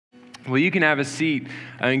Well, you can have a seat.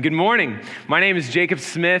 Good morning. My name is Jacob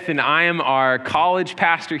Smith, and I am our college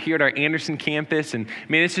pastor here at our Anderson campus. And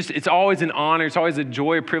man, it's always an honor. It's always a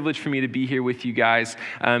joy, a privilege for me to be here with you guys.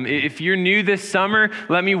 If you're new this summer,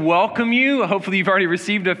 let me welcome you. Hopefully you've already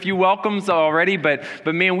received a few welcomes already, but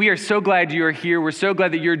man, we are so glad you are here. We're so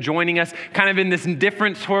glad that you're joining us kind of in this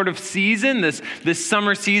different sort of season, this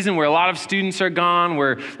summer season where a lot of students are gone,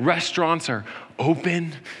 where restaurants are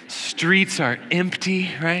open, streets are empty,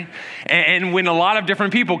 right? And when a lot of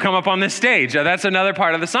different people come up on this stage, that's another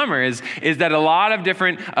part of the summer is that a lot of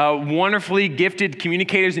different wonderfully gifted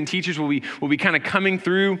communicators and teachers will be kind of coming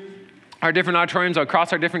through our different auditoriums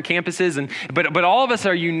across our different campuses, but all of us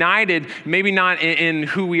are united, maybe not in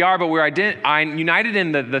who we are, but we're united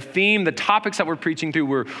in the theme, the topics that we're preaching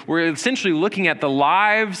through. We're essentially looking at the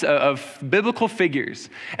lives of biblical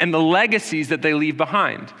figures and the legacies that they leave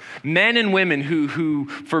behind. Men and women who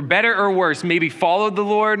for better or worse, maybe followed the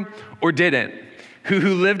Lord or didn't.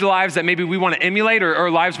 Who lived lives that maybe we want to emulate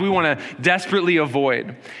or lives we want to desperately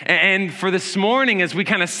avoid. And for this morning, as we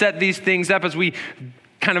kind of set these things up, as we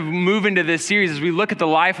kind of move into this series, as we look at the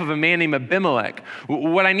life of a man named Abimelech,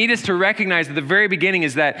 what I need us to recognize at the very beginning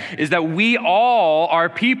is that we all are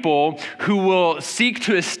people who will seek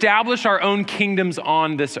to establish our own kingdoms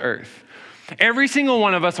on this earth. Every single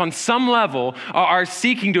one of us on some level are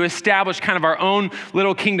seeking to establish kind of our own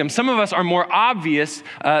little kingdom. Some of us are more obvious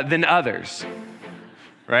than others,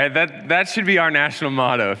 right? That should be our national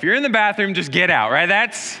motto. If you're in the bathroom, just get out, right?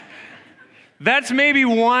 That's maybe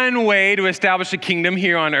one way to establish a kingdom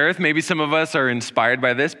here on earth. Maybe some of us are inspired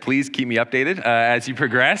by this. Please keep me updated as you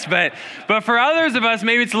progress. But for others of us,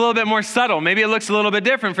 maybe it's a little bit more subtle. Maybe it looks a little bit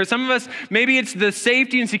different. For some of us, maybe it's the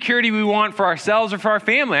safety and security we want for ourselves or for our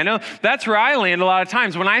family. I know that's where I land a lot of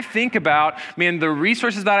times. When I think about, man, the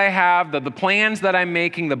resources that I have, the plans that I'm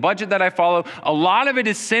making, the budget that I follow, a lot of it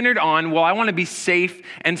is centered on, well, I want to be safe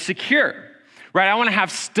and secure. Right, I want to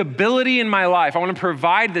have stability in my life. I want to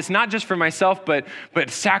provide this not just for myself, but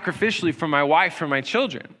sacrificially for my wife, for my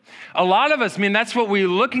children. A lot of us, that's what we're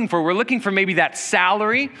looking for. We're looking for maybe that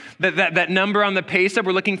salary, that number on the pay stub.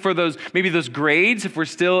 We're looking for those grades if we're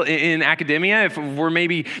still in academia, if we're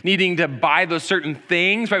maybe needing to buy those certain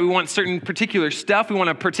things, right? We want certain particular stuff. We want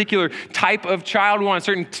a particular type of child. We want a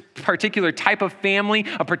certain particular type of family,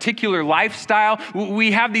 a particular lifestyle.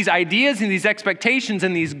 We have these ideas and these expectations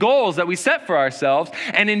and these goals that we set for ourselves.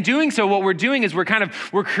 And in doing so, what we're doing is we're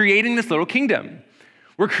creating this little kingdom.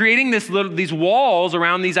 We're creating these walls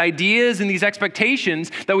around these ideas and these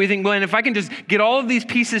expectations that we think, well, and if I can just get all of these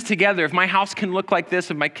pieces together, if my house can look like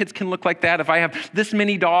this, if my kids can look like that, if I have this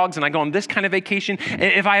many dogs and I go on this kind of vacation, and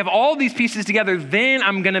if I have all these pieces together, then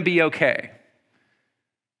I'm going to be okay.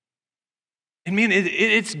 And man,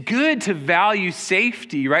 it's good to value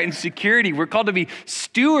safety, right, and security. We're called to be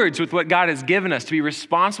stewards with what God has given us, to be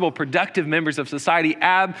responsible, productive members of society,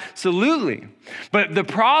 absolutely. But the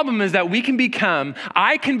problem is that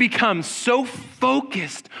I can become so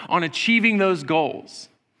focused on achieving those goals,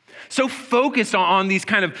 so focused on these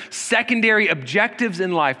kind of secondary objectives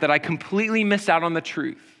in life that I completely miss out on the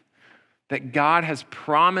truth that God has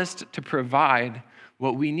promised to provide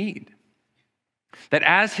what we need. That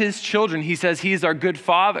as his children, he says he is our good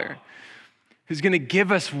father who's going to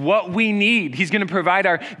give us what we need. He's going to provide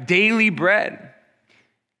our daily bread.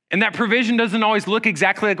 And that provision doesn't always look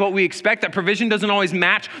exactly like what we expect. That provision doesn't always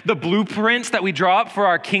match the blueprints that we draw up for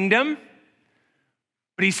our kingdom.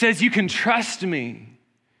 But he says, you can trust me.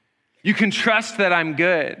 You can trust that I'm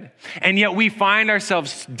good. And yet we find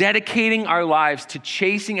ourselves dedicating our lives to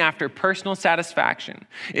chasing after personal satisfaction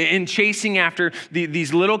and chasing after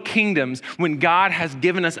these little kingdoms when God has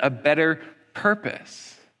given us a better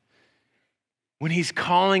purpose. When he's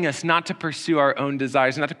calling us not to pursue our own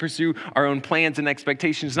desires, not to pursue our own plans and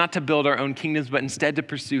expectations, not to build our own kingdoms, but instead to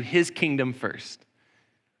pursue his kingdom first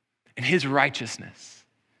and his righteousness.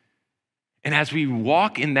 And as we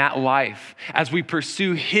walk in that life, as we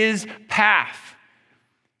pursue his path,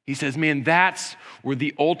 he says, man, that's where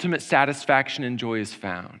the ultimate satisfaction and joy is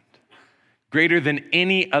found, greater than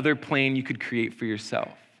any other plan you could create for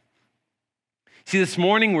yourself. See, this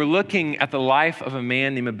morning we're looking at the life of a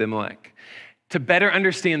man named Abimelech to better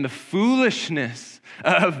understand the foolishness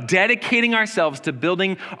of dedicating ourselves to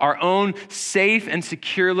building our own safe and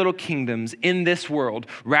secure little kingdoms in this world,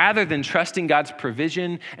 rather than trusting God's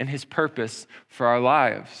provision and his purpose for our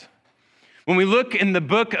lives. When we look in the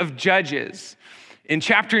book of Judges, in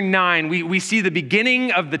chapter 9, we see the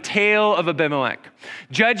beginning of the tale of Abimelech.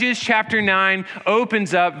 Judges chapter 9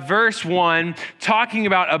 opens up verse 1, talking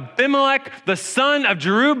about Abimelech, the son of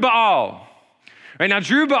Jerubbaal. Right now,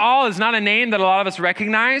 Jerubbaal is not a name that a lot of us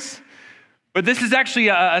recognize, But this is actually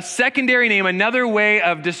a secondary name, another way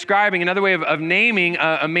of describing, another way of naming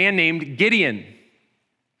a man named Gideon,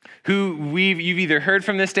 who you've either heard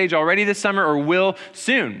from this stage already this summer or will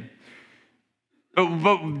soon.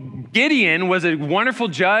 But Gideon was a wonderful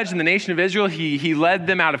judge in the nation of Israel. He led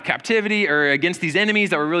them out of captivity or against these enemies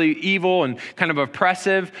that were really evil and kind of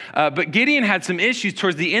oppressive. But Gideon had some issues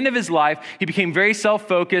towards the end of his life. He became very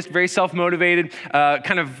self-focused, very self-motivated,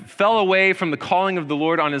 kind of fell away from the calling of the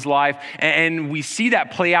Lord on his life. And we see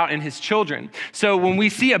that play out in his children. So when we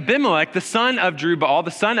see Abimelech, the son of Jerubbaal,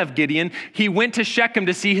 the son of Gideon, he went to Shechem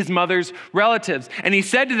to see his mother's relatives. And he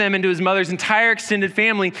said to them and to his mother's entire extended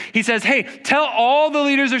family, he says, hey, tell all the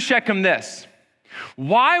leaders of Shechem this.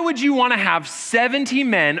 Why would you want to have 70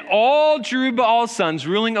 men, all Jerubbaal's sons,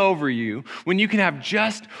 ruling over you when you can have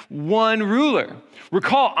just one ruler?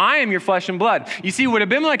 Recall, I am your flesh and blood. You see, what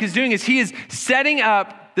Abimelech is doing is he is setting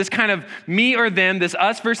up this kind of me or them, this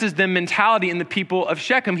us versus them mentality in the people of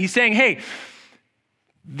Shechem. He's saying, hey,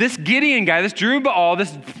 this Gideon guy, this Jerubbaal,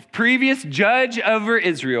 this previous judge over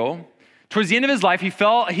Israel, towards the end of his life, he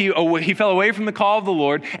fell away from the call of the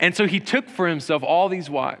Lord, and so he took for himself all these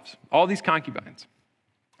wives, all these concubines.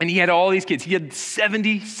 And he had all these kids. He had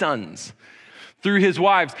 70 sons through his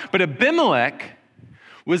wives. But Abimelech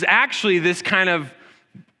was actually this kind of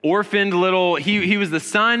orphaned little, he was the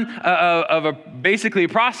son of basically a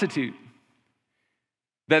prostitute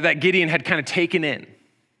that Gideon had kind of taken in.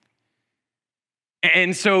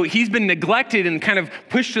 And so he's been neglected and kind of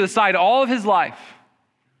pushed to the side all of his life.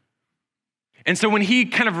 And so when he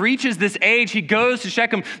kind of reaches this age, he goes to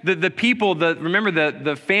Shechem, the people, remember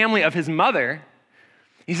the family of his mother.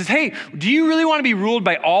 He says, hey, do you really want to be ruled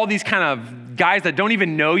by all these kind of guys that don't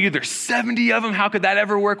even know you? There's 70 of them. How could that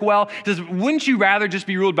ever work well? He says, wouldn't you rather just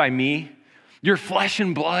be ruled by me? Your flesh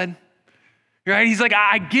and blood, right? He's like,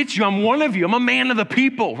 I get you. I'm one of you. I'm a man of the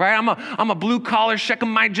people, right? I'm a blue collar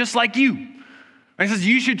Shechemite just like you. Right? He says,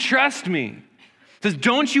 you should trust me. Says,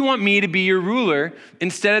 don't you want me to be your ruler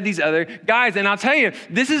instead of these other guys? And I'll tell you,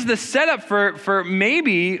 this is the setup for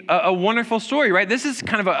maybe a wonderful story, right? This is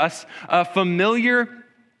kind of a familiar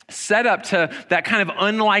setup to that kind of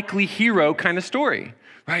unlikely hero kind of story,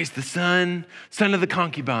 right? He's the son of the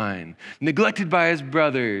concubine, neglected by his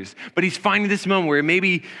brothers, but he's finding this moment where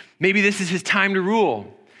maybe this is his time to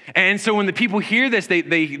rule. And so when the people hear this,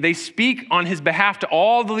 they speak on his behalf to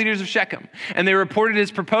all the leaders of Shechem, and they reported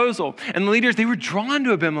his proposal. And the leaders, they were drawn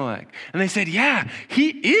to Abimelech, and they said, yeah, he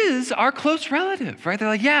is our close relative, right? They're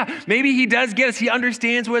like, yeah, maybe he does get us. He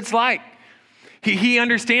understands what it's like. He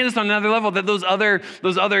understands us on another level that those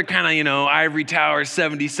other kind of, ivory tower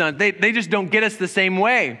 70 sons, they just don't get us the same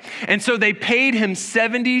way. And so they paid him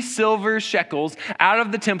 70 silver shekels out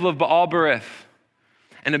of the temple of Baal-berith.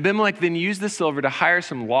 And Abimelech then used the silver to hire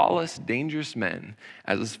some lawless, dangerous men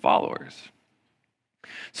as his followers.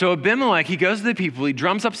 So Abimelech, he goes to the people, he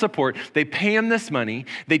drums up support, they pay him this money,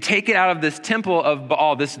 they take it out of this temple of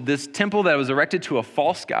Baal, this temple that was erected to a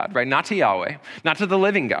false god, right? Not to Yahweh, not to the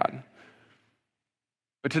living God,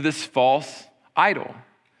 but to this false idol.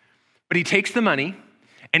 But he takes the money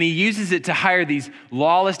and he uses it to hire these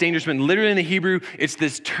lawless, dangerous men. Literally in the Hebrew, it's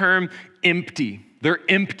this term empty. They're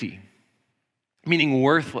empty. Meaning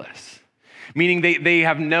worthless, meaning they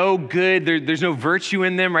have no good, there's no virtue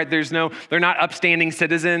in them, right? They're not upstanding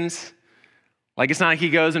citizens. Like, it's not like he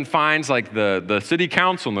goes and finds like the city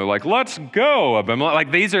council and they're like, let's go, Abimelech.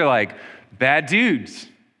 Like, these are like bad dudes.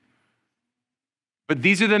 But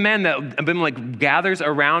these are the men that Abimelech gathers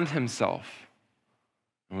around himself.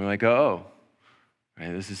 And we're like, oh,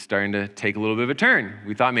 right, this is starting to take a little bit of a turn.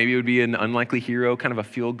 We thought maybe it would be an unlikely hero, kind of a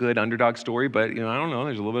feel-good underdog story, but I don't know.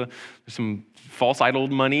 There's there's some false idol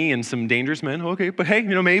money and some dangerous men. Okay, but hey,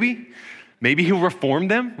 maybe he'll reform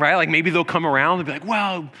them, right? Like maybe they'll come around and be like,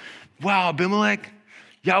 wow, Abimelech,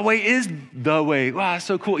 Yahweh is the way. Wow, that's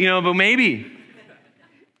so cool. But maybe.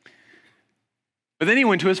 But then he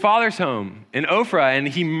went to his father's home in Ophrah and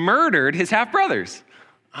he murdered his half-brothers.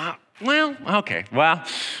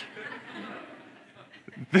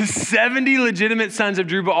 The 70 legitimate sons of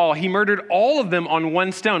Jerubbaal, he murdered all of them on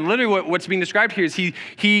one stone. Literally what's being described here is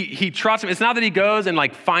he trots them. It's not that he goes and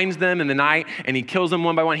like finds them in the night and he kills them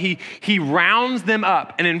one by one. He rounds them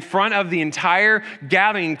up, and in front of the entire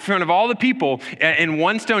gathering, in front of all the people, in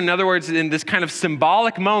one stone, in other words, in this kind of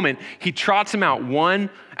symbolic moment, he trots them out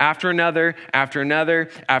one after another, after another,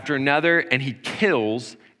 after another, and he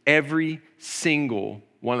kills every single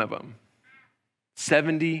one of them.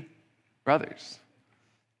 70 brothers.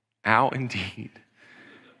 Ow, indeed.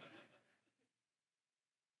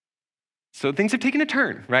 So things have taken a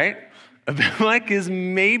turn, right? Abimelech is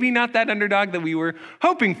maybe not that underdog that we were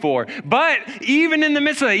hoping for. But even in the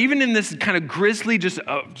midst of that, even in this kind of grisly, just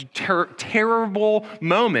terrible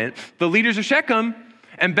moment, the leaders of Shechem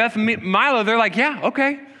and Beth Milo, they're like, yeah,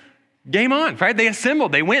 okay, game on, right? They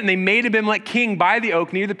assembled. They went and they made Abimelech king by the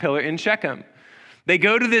oak near the pillar in Shechem. They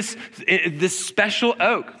go to this special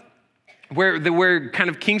oak where kind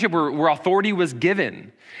of kingship, where authority was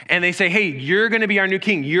given. And they say, hey, you're going to be our new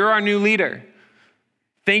king. You're our new leader.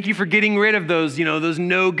 Thank you for getting rid of those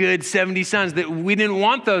no good 70 sons. That we didn't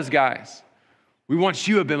want those guys. We want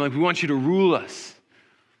you, Abimelech. We want you to rule us.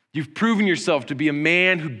 You've proven yourself to be a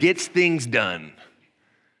man who gets things done.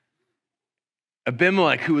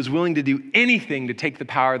 Abimelech, who was willing to do anything to take the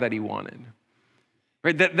power that he wanted.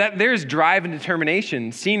 Right? That there's drive and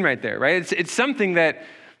determination seen right there, right? It's something that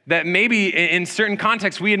maybe in certain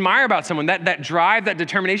contexts we admire about someone, that drive, that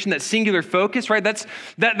determination, that singular focus, right? That's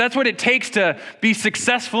what it takes to be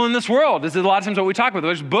successful in this world. This is a lot of times what we talk about.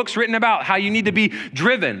 There's books written about how you need to be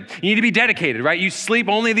driven. You need to be dedicated, right? You sleep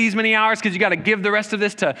only these many hours because you got to give the rest of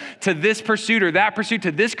this to this pursuit or that pursuit,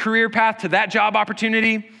 to this career path, to that job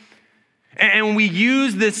opportunity. And when we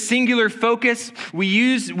use this singular focus, we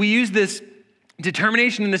use this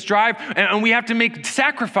determination and this drive, and we have to make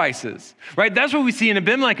sacrifices, right? That's what we see in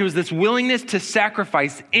Abimelech. It was this willingness to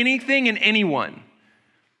sacrifice anything and anyone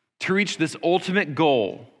to reach this ultimate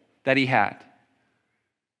goal that he had.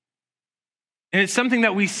 And it's something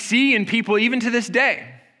that we see in people even to this day,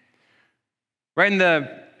 right? In the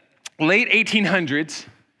late 1800s,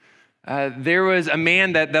 there was a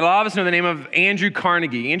man that a lot of us know the name of Andrew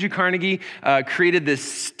Carnegie. Andrew Carnegie created this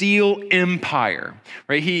steel empire,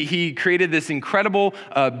 right? He created this incredible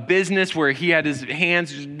business where he had his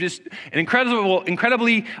hands, just an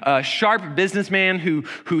incredibly sharp businessman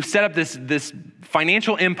who set up this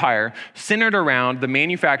financial empire centered around the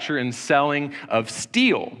manufacture and selling of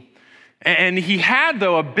steel. And he had,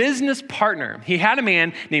 though, a business partner. He had a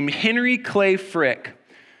man named Henry Clay Frick,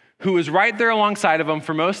 who was right there alongside of him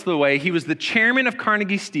for most of the way. He was the chairman of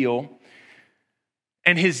Carnegie Steel,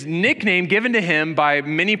 and his nickname given to him by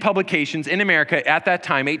many publications in America at that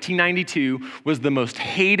time, 1892, was the most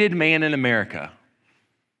hated man in America.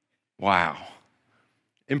 Wow.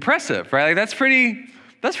 Impressive, right? Like that's pretty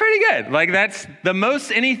good. Like that's the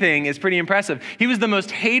most anything is pretty impressive. He was the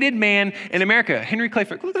most hated man in America. Henry Clay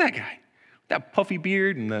Frick, look at that guy. That puffy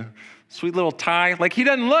beard and the sweet little tie. Like he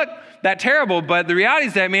doesn't look that terrible, but the reality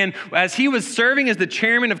is that, man, as he was serving as the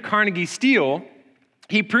chairman of Carnegie Steel,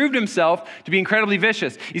 he proved himself to be incredibly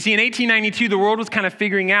vicious. You see, in 1892, the world was kind of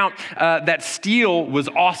figuring out that steel was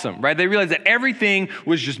awesome, right? They realized that everything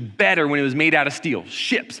was just better when it was made out of steel.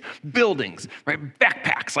 Ships, buildings, right?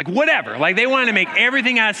 Backpacks, like whatever. Like they wanted to make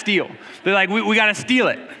everything out of steel. They're like, we got to steal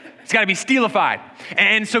it. It's got to be steelified.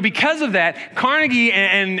 And so because of that, Carnegie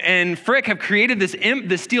and Frick have created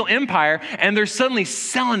this steel empire, and they're suddenly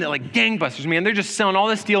selling it like gangbusters, man. They're just selling all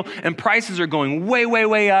this steel, and prices are going way, way,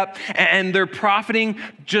 way up, and they're profiting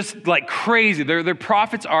just like crazy. Their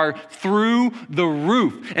profits are through the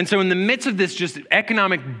roof. And so in the midst of this just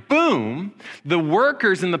economic boom, the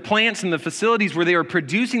workers in the plants and the facilities where they were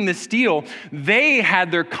producing this steel, they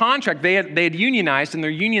had their contract. They had unionized, and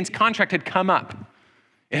their union's contract had come up.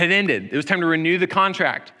 It had ended. It was time to renew the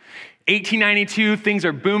contract. 1892, things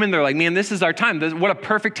are booming. They're like, man, this is our time. What a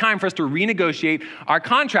perfect time for us to renegotiate our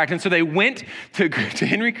contract. And so they went to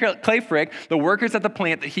Henry Clay Frick, the workers at the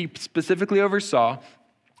plant that he specifically oversaw,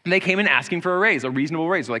 and they came in asking for a raise, a reasonable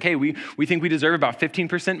raise. They're like, hey, we think we deserve about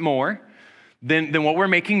 15% more than what we're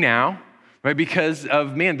making now, right? Because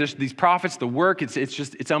of, man, there's these profits, the work,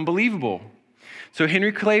 it's unbelievable. So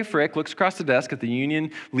Henry Clay Frick looks across the desk at the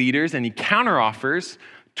union leaders, and he counteroffers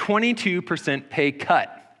 22% pay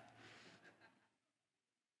cut,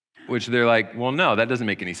 which they're like, well, no, that doesn't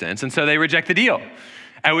make any sense. And so they reject the deal,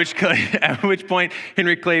 at which point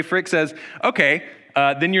Henry Clay Frick says, okay,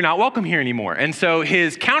 then you're not welcome here anymore. And so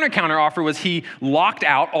his counter offer was he locked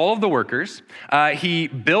out all of the workers. He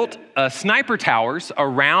built sniper towers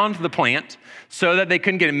around the plant so that they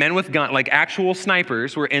couldn't get it. Men with guns, like actual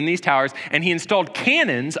snipers were in these towers. And he installed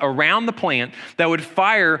cannons around the plant that would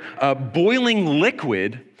fire boiling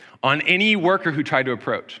liquid on any worker who tried to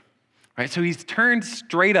approach. Right? So he's turned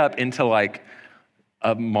straight up into like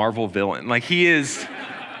a Marvel villain. Like he is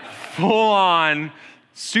full on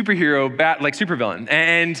superhero, like supervillain.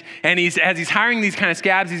 And as he's hiring these kind of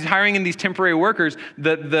scabs, he's hiring in these temporary workers,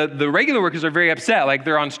 the regular workers are very upset. Like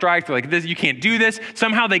they're on strike. They're like, this, you can't do this.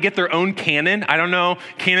 Somehow they get their own cannon. I don't know.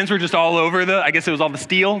 Cannons were just all over I guess it was all the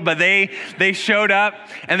steel, but they showed up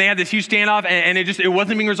and they had this huge standoff and it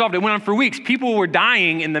wasn't being resolved. It went on for weeks. People were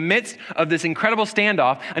dying in the midst of this incredible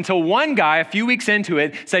standoff until one guy, a few weeks into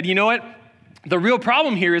it, said, you know what? The real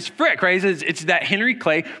problem here is Frick, right? It's that Henry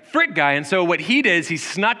Clay Frick guy. And so what he did is he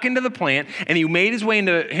snuck into the plant and he made his way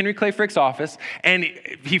into Henry Clay Frick's office and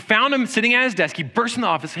he found him sitting at his desk. He burst in the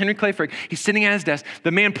office, Henry Clay Frick, he's sitting at his desk.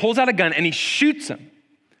 The man pulls out a gun and he shoots him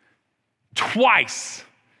twice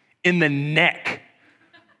in the neck.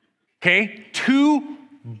 Okay? 2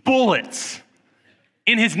 bullets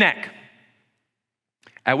in his neck.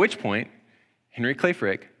 At which point, Henry Clay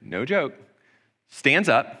Frick, no joke, stands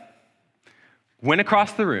up, went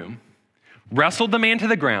across the room, wrestled the man to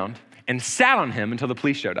the ground, and sat on him until the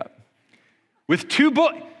police showed up. With 2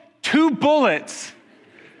 bullets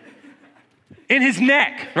in his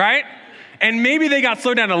neck, right? And maybe they got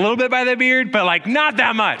slowed down a little bit by the beard, but like not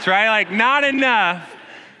that much, right? Like not enough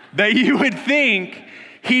that you would think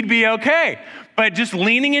he'd be okay. But just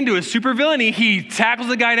leaning into a supervillain, he tackles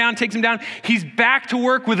the guy down, takes him down. He's back to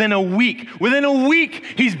work within a week. Within a week,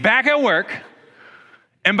 he's back at work.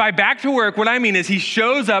 And by back to work, what I mean is he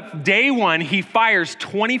shows up day one, he fires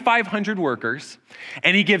 2,500 workers,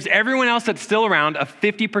 and he gives everyone else that's still around a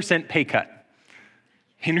 50% pay cut.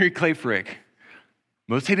 Henry Clay Frick,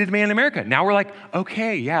 most hated man in America. Now we're like,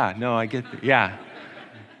 okay, yeah, no, I get that. Yeah,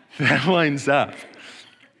 that lines up.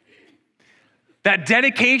 That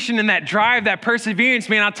dedication and that drive, that perseverance,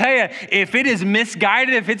 man, I'll tell you, if it is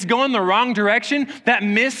misguided, if it's going the wrong direction, that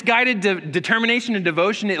misguided determination and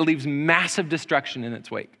devotion, it leaves massive destruction in its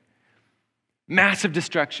wake. Massive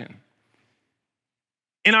destruction.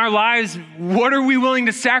 In our lives, what are we willing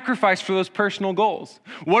to sacrifice for those personal goals?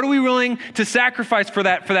 What are we willing to sacrifice for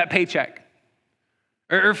that paycheck?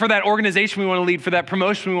 Or for that organization we want to lead, for that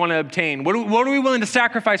promotion we want to obtain? What are we willing to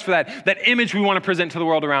sacrifice for that image we want to present to the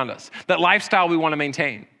world around us? That lifestyle we want to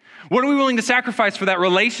maintain? What are we willing to sacrifice for that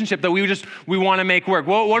relationship that we want to make work?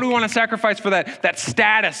 What do we want to sacrifice for that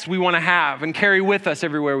status we want to have and carry with us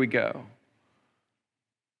everywhere we go?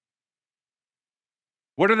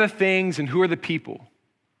 What are the things and who are the people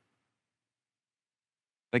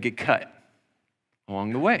that get cut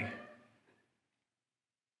along the way?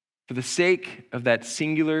 For the sake of that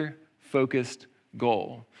singular, focused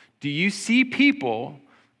goal. Do you see people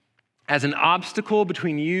as an obstacle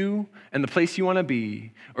between you and the place you want to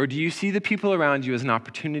be? Or do you see the people around you as an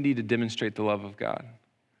opportunity to demonstrate the love of God,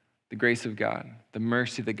 the grace of God, the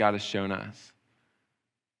mercy that God has shown us?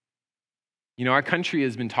 You know, our country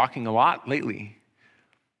has been talking a lot lately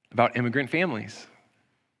about immigrant families.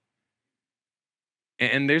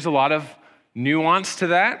 And there's a lot of nuance to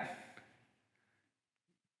that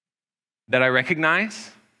I recognize.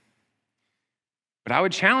 But I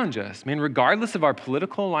would challenge us, man, regardless of our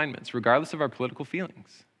political alignments, regardless of our political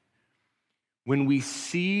feelings, when we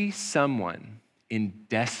see someone in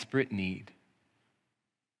desperate need,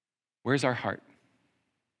 where's our heart?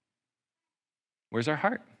 Where's our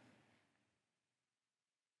heart?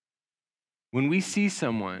 When we see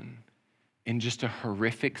someone in just a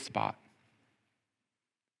horrific spot,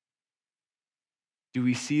 do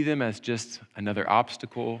we see them as just another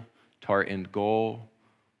obstacle to our end goal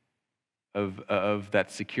of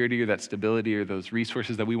that security or that stability or those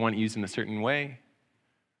resources that we want used in a certain way?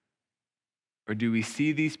 Or do we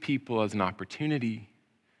see these people as an opportunity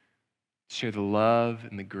to share the love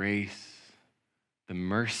and the grace, the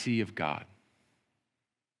mercy of God?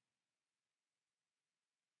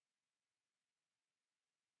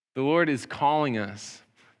 The Lord is calling us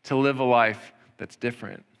to live a life that's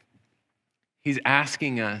different. He's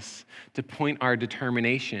asking us to point our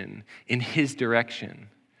determination in his direction.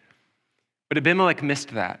 But Abimelech missed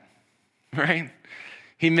that, right?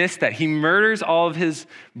 He missed that. He murders all of his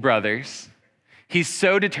brothers. He's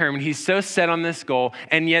so determined. He's so set on this goal.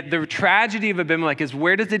 And yet the tragedy of Abimelech is,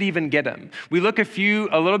 where does it even get him? We look a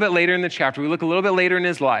little bit later in the chapter. We look a little bit later in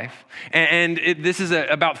his life. This is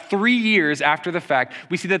about 3 years after the fact.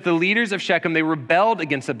 We see that the leaders of Shechem, they rebelled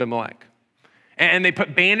against Abimelech. And they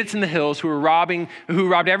put bandits in the hills who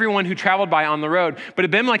robbed everyone who traveled by on the road. But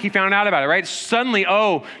Abimelech, he found out about it, right? Suddenly,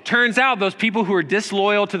 turns out those people who are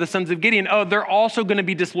disloyal to the sons of Gideon, they're also going to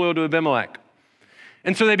be disloyal to Abimelech.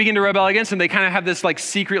 And so they begin to rebel against him. They kind of have this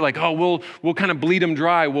secret, we'll kind of bleed them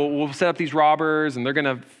dry. We'll set up these robbers and they're going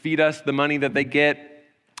to feed us the money that they get.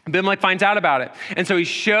 Abimelech finds out about it. And so he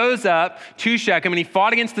shows up to Shechem and he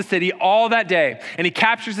fought against the city all that day. And he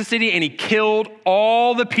captures the city and he killed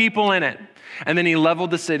all the people in it. And then he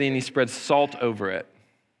leveled the city and he spread salt over it.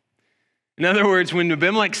 In other words, when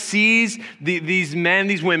Abimelech sees these men,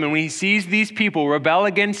 these women, when he sees these people rebel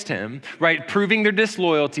against him, right, proving their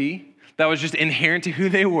disloyalty, that was just inherent to who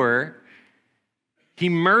they were, he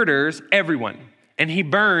murders everyone and he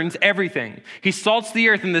burns everything. He salts the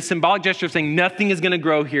earth in the symbolic gesture of saying nothing is going to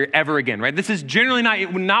grow here ever again, right? This is generally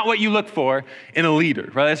not what you look for in a leader,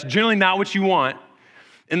 right? That's generally not what you want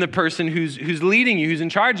in the person who's leading you, who's in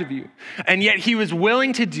charge of you. And yet he was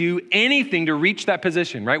willing to do anything to reach that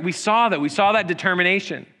position, right? We saw that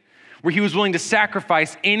determination where he was willing to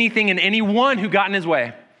sacrifice anything and anyone who got in his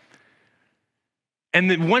way. And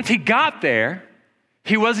then once he got there,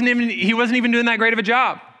 he wasn't even doing that great of a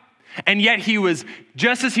job. And yet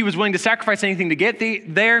just as he was willing to sacrifice anything to get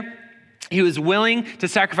there, he was willing to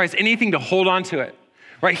sacrifice anything to hold on to it.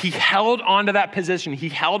 Right? He held onto that position. He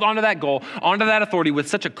held onto that goal, onto that authority with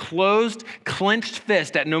such a closed, clenched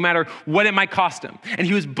fist that no matter what it might cost him. And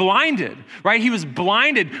he was blinded, right? He was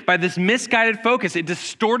blinded by this misguided focus. It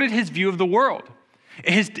distorted his view of the world.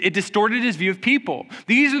 It distorted his view of people.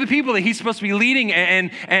 These are the people that he's supposed to be leading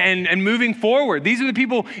and moving forward. These are the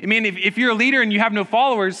people, I mean, if you're a leader and you have no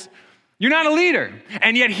followers, you're not a leader.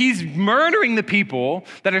 And yet he's murdering the people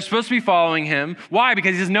that are supposed to be following him. Why?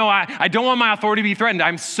 Because he says, no, I don't want my authority to be threatened.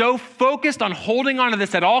 I'm so focused on holding on to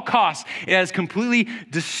this at all costs. It has completely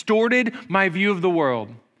distorted my view of the world.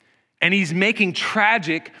 And he's making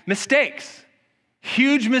tragic mistakes,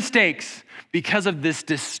 huge mistakes because of this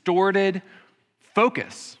distorted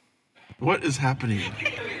focus. What is happening?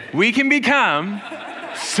 We can become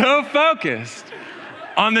so focused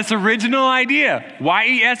on this original idea.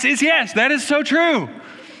 Y-E-S is yes. That is so true.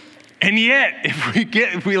 And yet,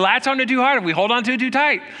 if we latch on to it too hard, if we hold on to it too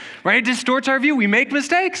tight, right, it distorts our view. We make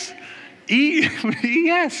mistakes.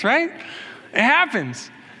 Yes, right? It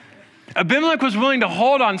happens. Abimelech was willing to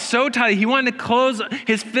hold on so tightly. He wanted to close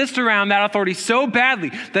his fist around that authority so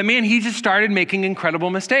badly that, man, he just started making incredible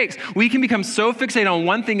mistakes. We can become so fixated on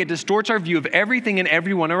one thing, it distorts our view of everything and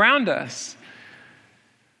everyone around us.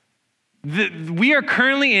 We are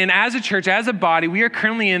currently in, as a church, as a body, we are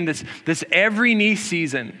currently in this every knee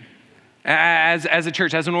season as a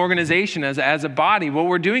church, as an organization, as a body. What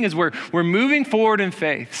we're doing is we're moving forward in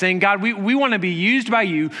faith, saying, God, we want to be used by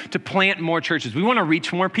you to plant more churches. We want to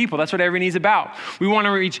reach more people. That's what every knee is about. We want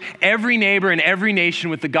to reach every neighbor and every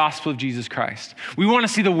nation with the gospel of Jesus Christ. We want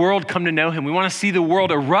to see the world come to know him. We want to see the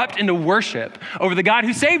world erupt into worship over the God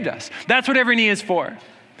who saved us. That's what every knee is for.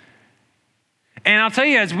 And I'll tell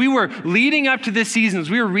you, as we were leading up to this season, as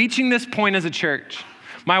we were reaching this point as a church,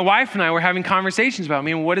 my wife and I were having conversations about,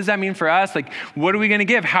 what does that mean for us? Like, what are we going to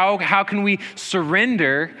give? How can we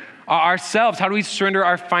surrender ourselves? How do we surrender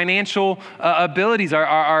our financial abilities,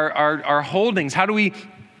 our holdings? How do we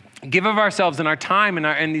give of ourselves and our time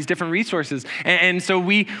and these different resources? And so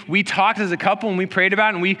we talked as a couple and we prayed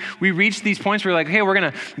about it, and we reached these points where we're like, hey, we're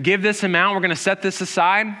going to give this amount. We're going to set this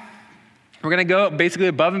aside. We're going to go basically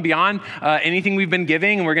above and beyond anything we've been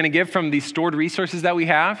giving, and we're going to give from these stored resources that we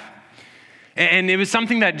have. And it was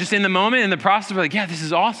something that just in the moment, in the process, we're like, yeah, this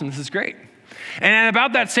is awesome. This is great. And at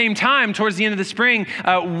about that same time, towards the end of the spring,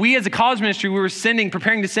 we as a college ministry, we were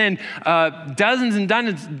preparing to send dozens and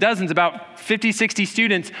dozens, about 50, 60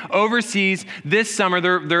 students overseas this summer.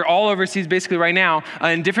 They're all overseas basically right now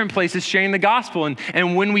in different places sharing the gospel.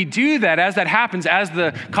 And when we do that, as that happens, as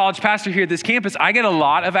the college pastor here at this campus, I get a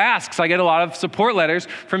lot of asks. I get a lot of support letters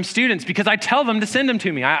from students because I tell them to send them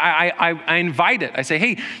to me. I invite it. I say,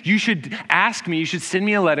 hey, you should ask me. You should send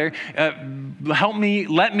me a letter. Let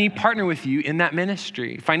me partner with you in that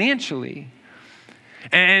ministry financially.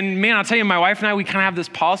 And man, I'll tell you, my wife and I, we kind of have this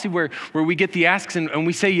policy where we get the asks and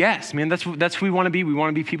we say yes. Man, that's who we want to be. We want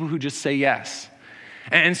to be people who just say yes.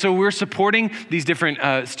 And so we're supporting these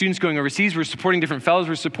different students going overseas. We're supporting different fellows.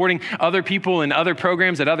 We're supporting other people in other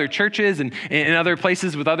programs at other churches and in other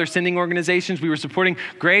places with other sending organizations. We were supporting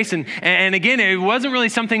Grace. And again, it wasn't really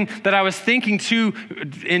something that I was thinking too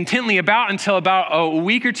intently about until about a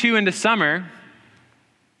week or two into summer,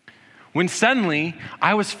 when suddenly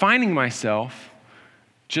I was finding myself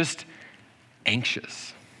just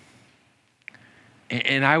anxious.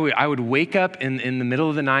 And I would wake up in the middle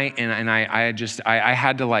of the night and I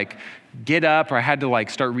had to like get up, or I had to like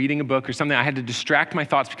start reading a book or something. I had to distract my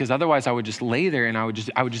thoughts because otherwise I would just lay there and I would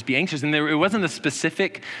just be anxious. And it wasn't a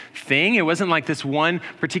specific thing. It wasn't like this one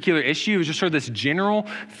particular issue. It was just sort of this general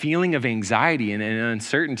feeling of anxiety and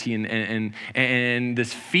uncertainty and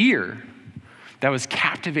this fear that was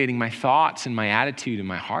captivating my thoughts and my attitude and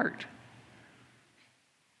my heart.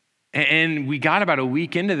 And we got about a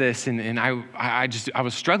week into this, and I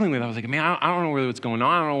was struggling with it. I was like, man, I don't know what's going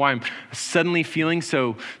on. I don't know why I'm suddenly feeling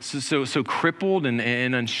so crippled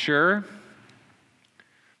and unsure.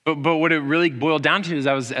 But what it really boiled down to is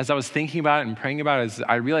as I was thinking about it and praying about it, is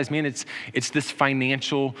I realized, man, it's this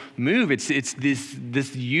financial move. It's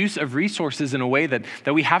this use of resources in a way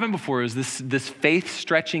that we haven't before. It was this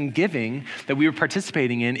faith-stretching giving that we were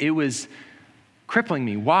participating in. It was crippling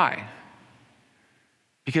me. Why?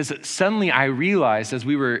 Because suddenly I realized as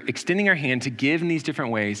we were extending our hand to give in these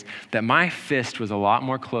different ways that my fist was a lot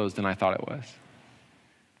more closed than I thought it was.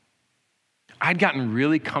 I'd gotten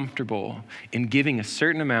really comfortable in giving a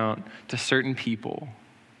certain amount to certain people.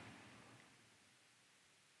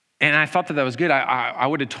 And I thought that was good. I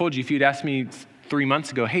would have told you if you'd asked me 3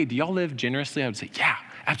 months ago, hey, do y'all live generously? I would say, yeah,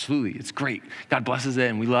 absolutely. It's great. God blesses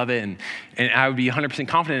it and we love it. And I would be 100%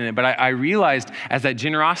 confident in it. But I realized as that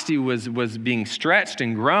generosity was being stretched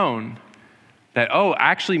and grown, that,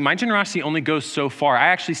 actually my generosity only goes so far. I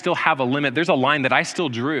actually still have a limit. There's a line that I still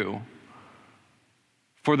drew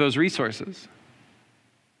for those resources.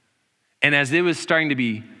 And as it was starting to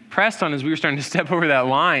be pressed on, as we were starting to step over that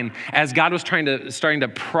line, as God was starting to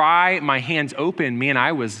pry my hands open, man,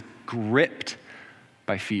 I was gripped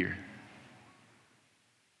by fear.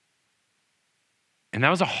 And that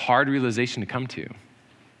was a hard realization to come to.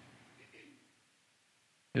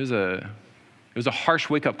 It was a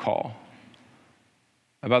harsh wake-up call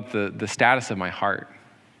about the status of my heart,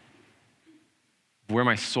 where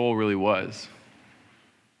my soul really was.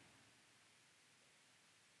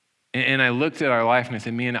 And I looked at our life and I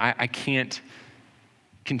said, man, I can't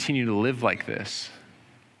continue to live like this.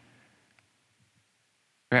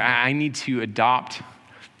 I need to adopt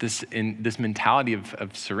this mentality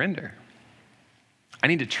of surrender. I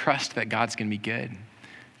need to trust that God's going to be good,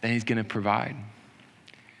 that he's going to provide.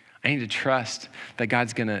 I need to trust that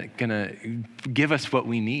God's gonna give us what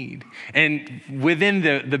we need. And within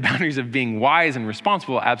the boundaries of being wise and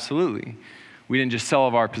responsible, absolutely. We didn't just sell all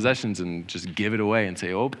of our possessions and just give it away and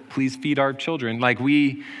say, please feed our children. Like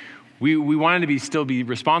we wanted to still be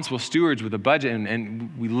responsible stewards with a budget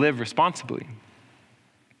and we live responsibly.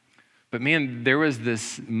 But man, there was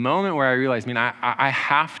this moment where I realized, man, I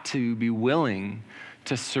have to be willing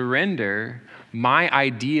to surrender my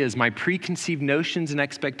ideas, my preconceived notions and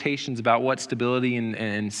expectations about what stability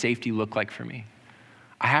and safety look like for me.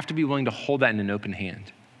 I have to be willing to hold that in an open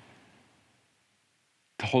hand,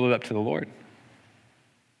 to hold it up to the Lord.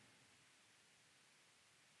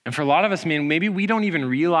 And for a lot of us, man, maybe we don't even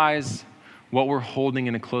realize what we're holding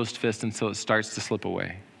in a closed fist until it starts to slip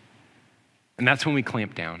away. And that's when we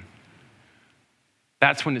clamp down.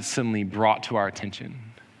 That's when it's suddenly brought to our attention.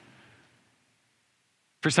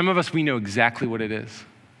 For some of us, we know exactly what it is.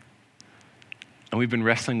 And we've been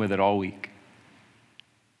wrestling with it all week.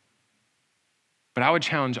 But I would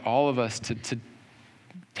challenge all of us to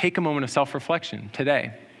take a moment of self-reflection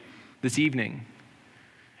today, this evening,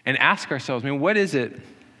 and ask ourselves, man, what is it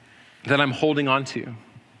that I'm holding on to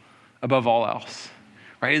above all else?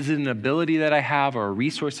 Right? Is it an ability that I have or a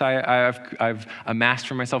resource I've amassed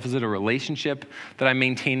for myself? Is it a relationship that I'm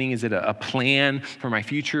maintaining? Is it a plan for my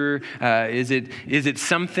future? Is it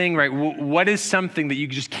something, right? What is something that you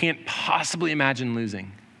just can't possibly imagine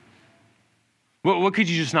losing? What could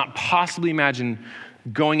you just not possibly imagine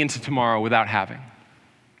going into tomorrow without having?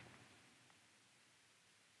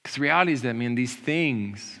 Because the reality is that, man, these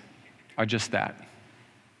things are just that.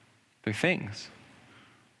 They're things.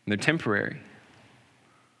 And they're temporary.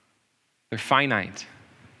 They're finite.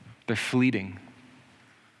 They're fleeting.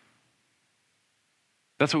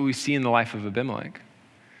 That's what we see in the life of Abimelech.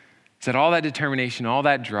 It's that all that determination, all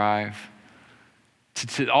that drive,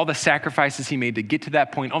 to all the sacrifices he made to get to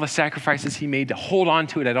that point, all the sacrifices he made to hold on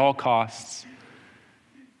to it at all costs.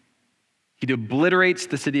 He obliterates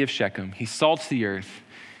the city of Shechem. He salts the earth,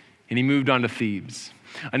 and he moved on to Thebes,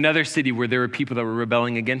 another city where there were people that were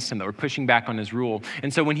rebelling against him, that were pushing back on his rule.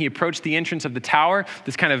 And so when he approached the entrance of the tower,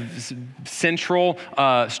 this kind of central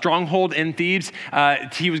stronghold in Thebes,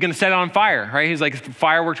 he was going to set it on fire, right? He's like,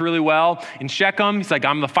 fire worked really well in Shechem. He's like,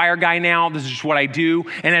 I'm the fire guy now. This is just what I do.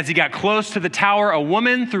 And as he got close to the tower, a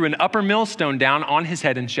woman threw an upper millstone down on his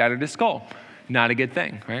head and shattered his skull. Not a good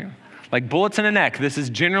thing, right? Like bullets in a neck. This is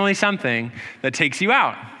generally something that takes you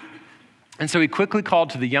out. And so he quickly called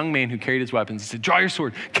to the young man who carried his weapons. He said, draw your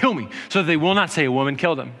sword, kill me, so that they will not say a woman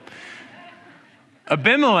killed him.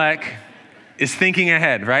 Abimelech is thinking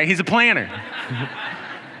ahead, right? He's a planner.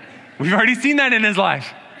 We've already seen that in his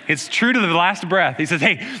life. It's true to the last breath. He says,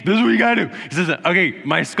 hey, this is what you gotta do. He says, okay,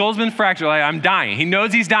 my skull's been fractured. I'm dying. He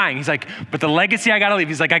knows he's dying. He's like, but the legacy I gotta leave.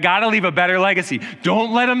 He's like, I gotta leave a better legacy.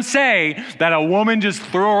 Don't let him say that a woman just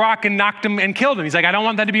threw a rock and knocked him and killed him. He's like, I don't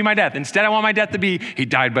want that to be my death. Instead, I want my death to be, he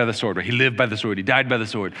died by the sword, or he lived by the sword, he died by the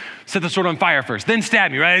sword. Set the sword on fire first, then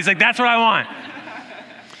stab me, right? He's like, that's what I want.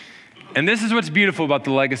 And this is what's beautiful about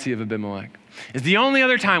the legacy of Abimelech. It's the only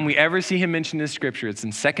other time we ever see him mentioned in Scripture. It's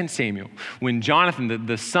in 2 Samuel, when Jonathan,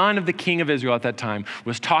 the son of the king of Israel at that time,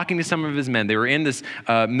 was talking to some of his men. They were in this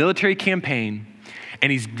military campaign,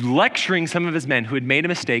 and he's lecturing some of his men who had made a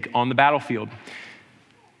mistake on the battlefield.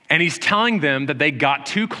 And he's telling them that they got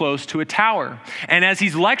too close to a tower. And as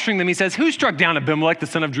he's lecturing them, he says, who struck down Abimelech, the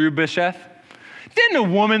son of Jerubbaal? Didn't a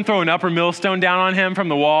woman throw an upper millstone down on him from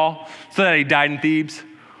the wall so that he died in Thebes?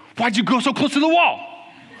 Why'd you go so close to the wall?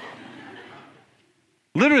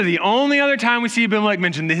 Literally, the only other time we see Abimelech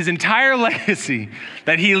mentioned his entire legacy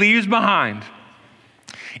that he leaves behind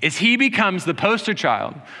is he becomes the poster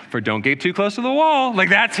child for don't get too close to the wall. Like,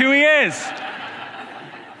 that's who he is.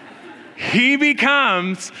 He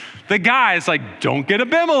becomes the guy. It's like, don't get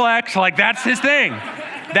Abimelech. Like, that's his thing.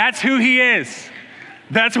 That's who he is.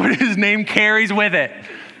 That's what his name carries with it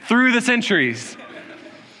through the centuries.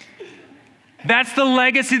 That's the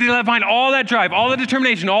legacy they left behind. All that drive, all that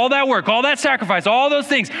determination, all that work, all that sacrifice, all those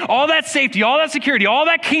things, all that safety, all that security, all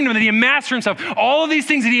that kingdom that he amassed for himself, all of these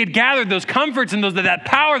things that he had gathered, those comforts and that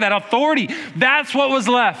power, that authority, that's what was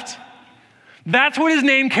left. That's what his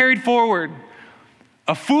name carried forward.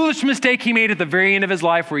 A foolish mistake he made at the very end of his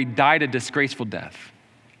life where he died a disgraceful death.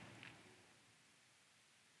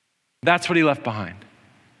 That's what he left behind.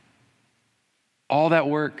 All that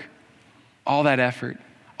work, all that effort,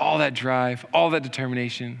 all that drive, all that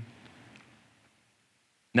determination,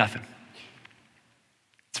 nothing.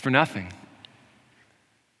 It's for nothing.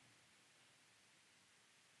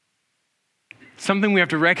 Something we have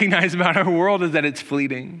to recognize about our world is that it's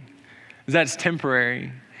fleeting, is that it's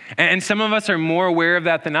temporary. And some of us are more aware of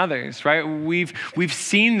that than others, right? We've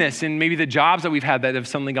seen this in maybe the jobs that we've had that have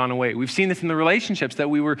suddenly gone away. We've seen this in the relationships that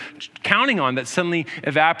we were counting on that suddenly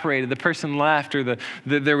evaporated. The person left, or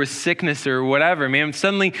there was sickness or whatever. Man,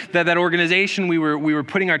 suddenly that organization we were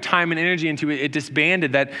putting our time and energy into, it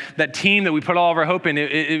disbanded. That team that we put all of our hope in,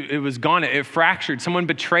 it was gone. It fractured. Someone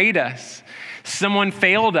betrayed us. Someone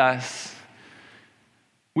failed us.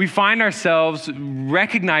 We find ourselves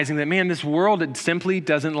recognizing that, man, this world, it simply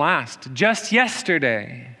doesn't last. Just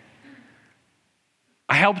yesterday,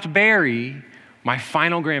 I helped bury my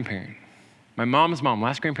final grandparent, my mom's mom,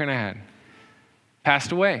 last grandparent I had,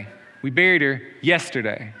 passed away. We buried her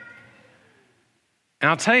yesterday. And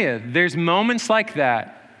I'll tell you, there's moments like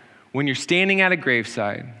that when you're standing at a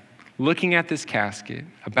graveside, looking at this casket,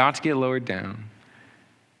 about to get lowered down,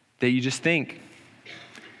 that you just think,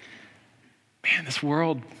 man, this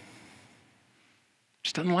world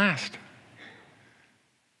just doesn't last.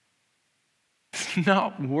 It's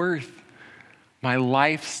not worth my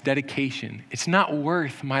life's dedication. It's not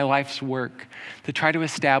worth my life's work to try to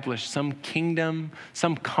establish some kingdom,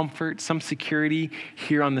 some comfort, some security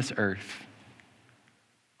here on this earth.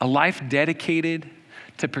 A life dedicated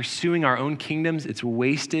to pursuing our own kingdoms, it's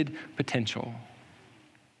wasted potential.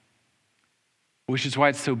 Which is why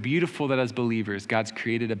it's so beautiful that as believers, God's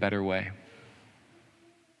created a better way.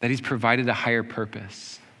 That he's provided a higher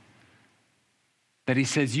purpose. That he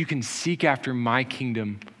says, you can seek after my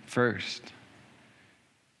kingdom first.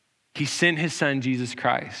 He sent his son, Jesus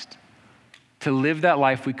Christ, to live that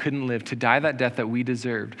life we couldn't live, to die that death that we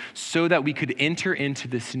deserved, so that we could enter into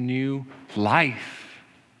this new life,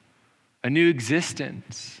 a new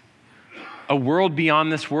existence, a world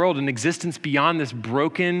beyond this world, an existence beyond this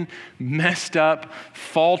broken, messed up,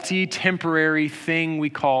 faulty, temporary thing we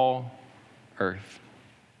call earth.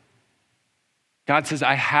 God says,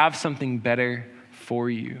 I have something better for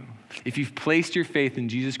you. If you've placed your faith in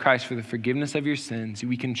Jesus Christ for the forgiveness of your sins,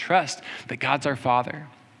 we can trust that God's our Father,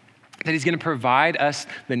 that he's going to provide us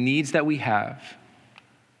the needs that we have.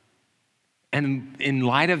 And in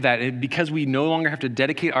light of that, because we no longer have to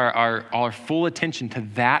dedicate our full attention to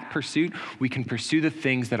that pursuit, we can pursue the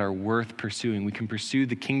things that are worth pursuing. We can pursue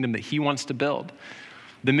the kingdom that he wants to build,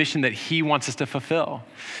 the mission that he wants us to fulfill.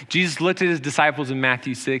 Jesus looked at his disciples in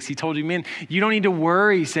Matthew 6. He told you, man, you don't need to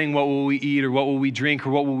worry saying, what will we eat or what will we drink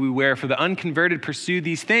or what will we wear? For the unconverted pursue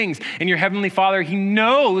these things. And your heavenly Father, he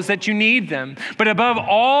knows that you need them. But above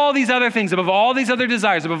all these other things, above all these other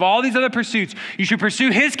desires, above all these other pursuits, you should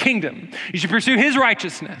pursue his kingdom. You should pursue his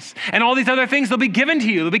righteousness. And all these other things, they'll be given to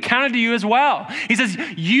you. They'll be counted to you as well. He says,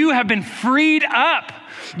 you have been freed up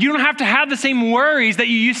you don't have to have the same worries that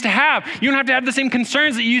you used to have. You don't have to have the same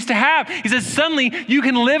concerns that you used to have. He says, suddenly you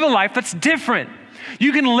can live a life that's different.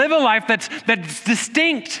 You can live a life that's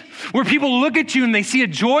distinct, where people look at you and they see a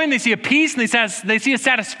joy and they see a peace and they see a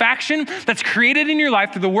satisfaction that's created in your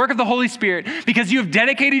life through the work of the Holy Spirit, because you have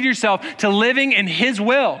dedicated yourself to living in His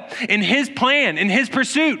will, in His plan, in His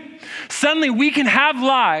pursuit. Suddenly we can have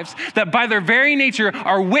lives that by their very nature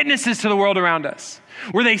are witnesses to the world around us,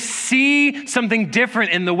 where they see something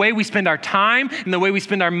different in the way we spend our time, in the way we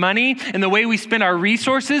spend our money, in the way we spend our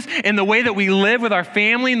resources, in the way that we live with our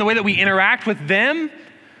family, in the way that we interact with them.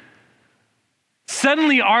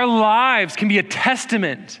 Suddenly our lives can be a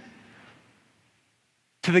testament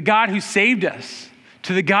to the God who saved us,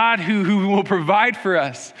 to the God who will provide for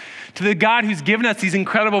us, to the God who's given us these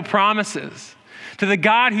incredible promises, to the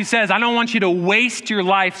God who says, I don't want you to waste your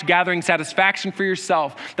life gathering satisfaction for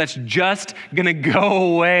yourself that's just gonna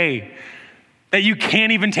go away, that you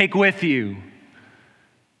can't even take with you.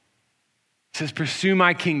 He says, pursue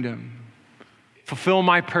my kingdom, fulfill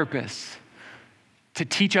my purpose, to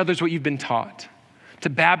teach others what you've been taught, to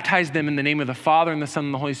baptize them in the name of the Father and the Son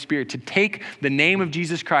and the Holy Spirit, to take the name of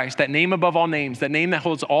Jesus Christ, that name above all names, that name that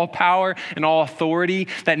holds all power and all authority,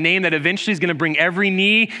 that name that eventually is gonna bring every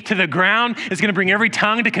knee to the ground, is gonna bring every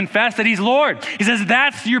tongue to confess that He's Lord. He says,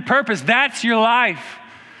 that's your purpose, that's your life.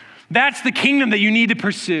 That's the kingdom that you need to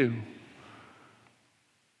pursue.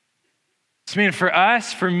 So man, for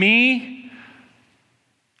us, for me,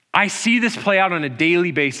 I see this play out on a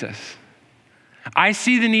daily basis. I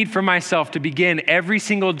see the need for myself to begin every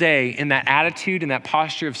single day in that attitude and that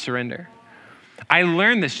posture of surrender. I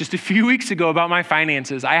learned this just a few weeks ago about my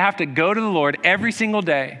finances. I have to go to the Lord every single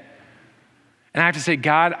day, and I have to say,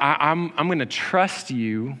 God, I'm going to trust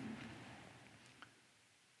you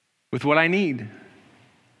with what I need.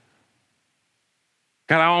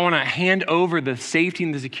 God, I want to hand over the safety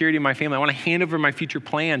and the security of my family. I want to hand over my future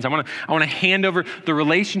plans. I want to hand over the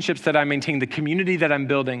relationships that I maintain, the community that I'm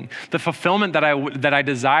building, the fulfillment that I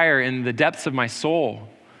desire in the depths of my soul.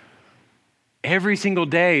 Every single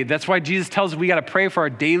day. That's why Jesus tells us we got to pray for our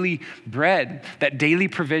daily bread, that daily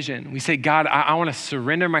provision. We say, God, I want to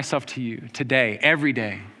surrender myself to you today, every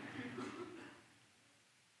day.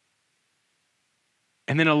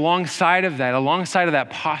 And then alongside of that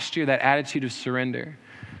posture, that attitude of surrender,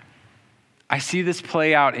 I see this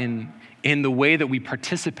play out in the way that we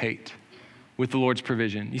participate with the Lord's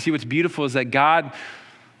provision. You see, what's beautiful is that God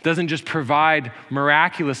doesn't just provide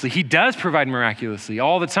miraculously. He does provide miraculously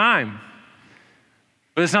all the time.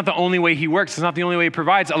 But it's not the only way He works. It's not the only way He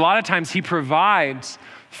provides. A lot of times He provides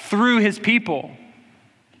through His people.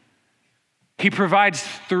 He provides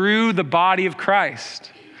through the body of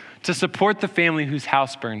Christ, to support the family whose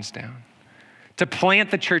house burns down, to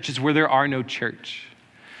plant the churches where there are no church,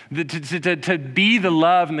 to be the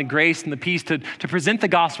love and the grace and the peace, to present the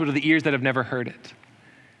gospel to the ears that have never heard it.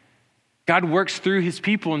 God works through His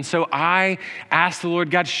people, and so I ask the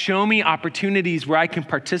Lord, God, show me opportunities where I can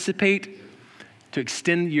participate to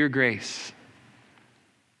extend your grace.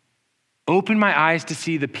 Open my eyes to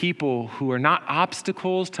see the people who are not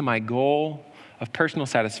obstacles to my goal of personal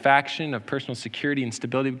satisfaction, of personal security and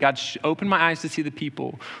stability. God, open my eyes to see the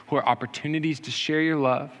people who are opportunities to share your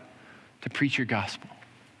love, to preach your gospel.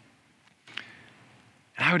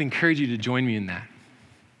 And I would encourage you to join me in that,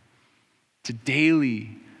 to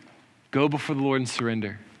daily go before the Lord and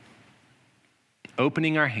surrender,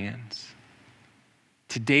 opening our hands,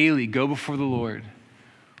 to daily go before the Lord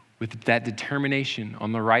with that determination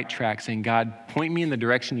on the right track, saying, God, point me in the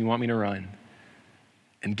direction you want me to run,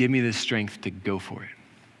 and give me the strength to go for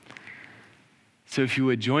it. So if you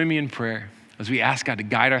would join me in prayer as we ask God to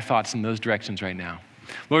guide our thoughts in those directions right now.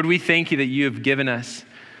 Lord, we thank you that you have given us,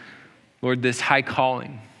 Lord, this high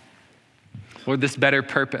calling. Lord, this better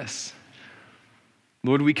purpose.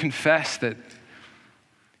 Lord, we confess that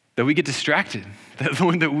we get distracted,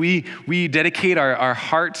 that we dedicate our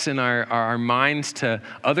hearts and our minds to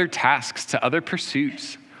other tasks, to other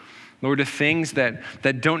pursuits. Lord, to things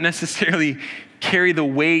that don't necessarily carry the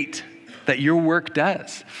weight that your work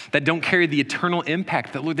does, that don't carry the eternal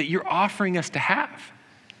impact that, Lord, that you're offering us to have.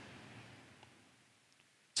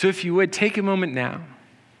 So if you would, take a moment now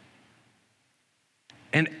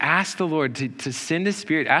and ask the Lord to send His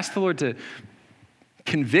Spirit, ask the Lord to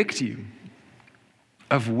convict you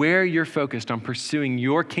of where you're focused on pursuing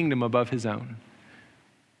your kingdom above His own.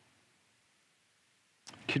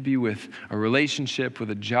 It could be with a relationship, with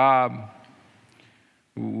a job,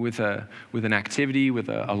 with an activity, with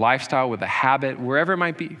a lifestyle, with a habit, wherever it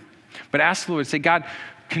might be. But ask the Lord, say, God,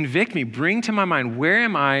 convict me, bring to my mind, where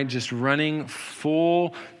am I just running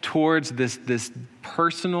full towards this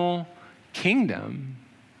personal kingdom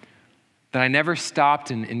that I never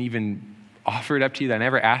stopped and even offered up to you, that I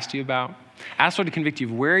never asked you about. Ask Lord to convict you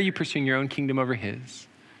of where are you pursuing your own kingdom over his.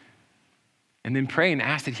 And then pray and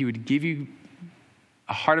ask that he would give you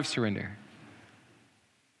a heart of surrender,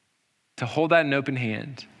 to hold that in open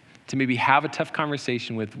hand, to maybe have a tough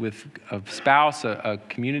conversation with a spouse, a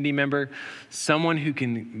community member, someone who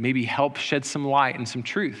can maybe help shed some light and some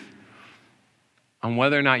truth on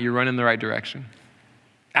whether or not you're running the right direction.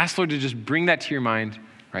 Ask Lord to just bring that to your mind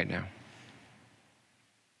right now.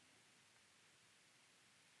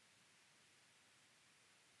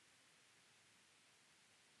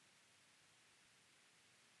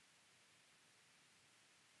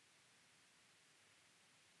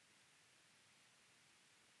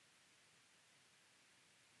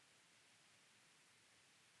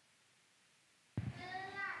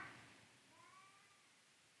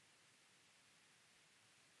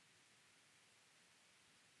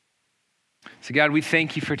 So God, we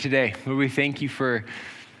thank you for today. Lord, we thank you for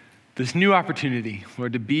this new opportunity,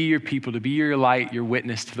 Lord, to be your people, to be your light, your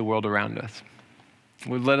witness to the world around us.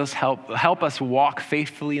 Lord, let us help us walk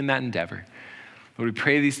faithfully in that endeavor. Lord, we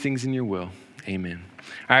pray these things in your will. Amen.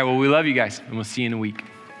 All right, well, we love you guys, and we'll see you in a week.